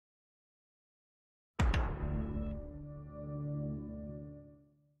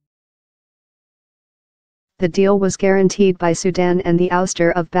The deal was guaranteed by Sudan, and the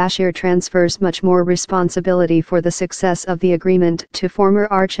ouster of Bashir transfers much more responsibility for the success of the agreement to former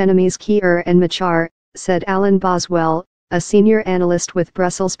archenemies Kiir and Machar, said Alan Boswell, a senior analyst with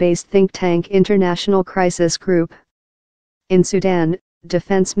Brussels-based think tank International Crisis Group. In Sudan,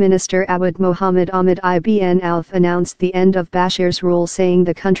 Defense Minister Awad Mohammed Ahmed Ibn Auf announced the end of Bashir's rule, saying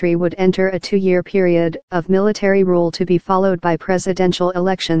the country would enter a 2-year period of military rule to be followed by presidential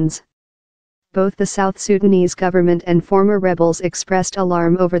elections. Both the South Sudanese government and former rebels expressed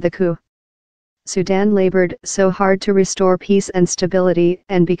alarm over the coup. Sudan labored so hard to restore peace and stability,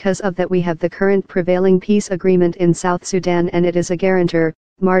 and because of that we have the current prevailing peace agreement in South Sudan, and it is a guarantor,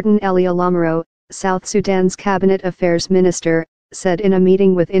 Martin Eli Alamaro, South Sudan's Cabinet Affairs Minister, said in a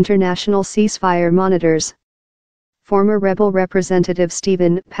meeting with international ceasefire monitors. Former rebel representative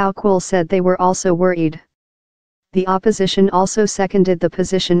Stephen Pauquil said they were also worried. The opposition also seconded the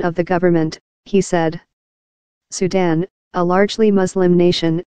position of the government, he said. Sudan, a largely Muslim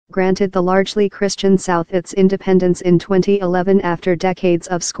nation, granted the largely Christian South its independence in 2011 after decades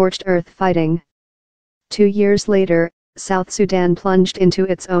of scorched earth fighting. 2 years later, South Sudan plunged into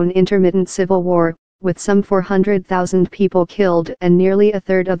its own intermittent civil war, with some 400,000 people killed and nearly a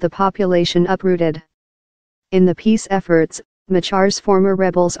third of the population uprooted. In the peace efforts, Machar's former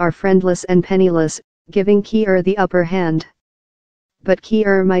rebels are friendless and penniless, giving Kiir the upper hand. But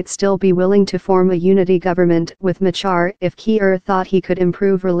Kiir might still be willing to form a unity government with Machar if Kiir thought he could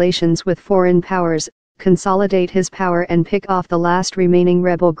improve relations with foreign powers, consolidate his power and pick off the last remaining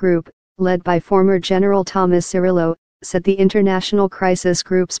rebel group, led by former General Thomas Cirillo, said the International Crisis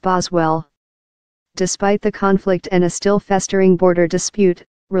Group's Boswell. Despite the conflict and a still festering border dispute,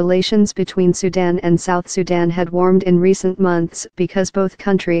 relations between Sudan and South Sudan had warmed in recent months because both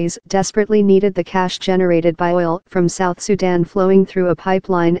countries desperately needed the cash generated by oil from South Sudan flowing through a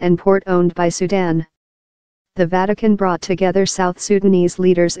pipeline and port owned by Sudan. The Vatican brought together South Sudanese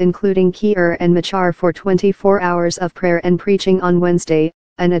leaders including Kiir and Machar for 24 hours of prayer and preaching on Wednesday,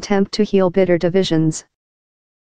 an attempt to heal bitter divisions.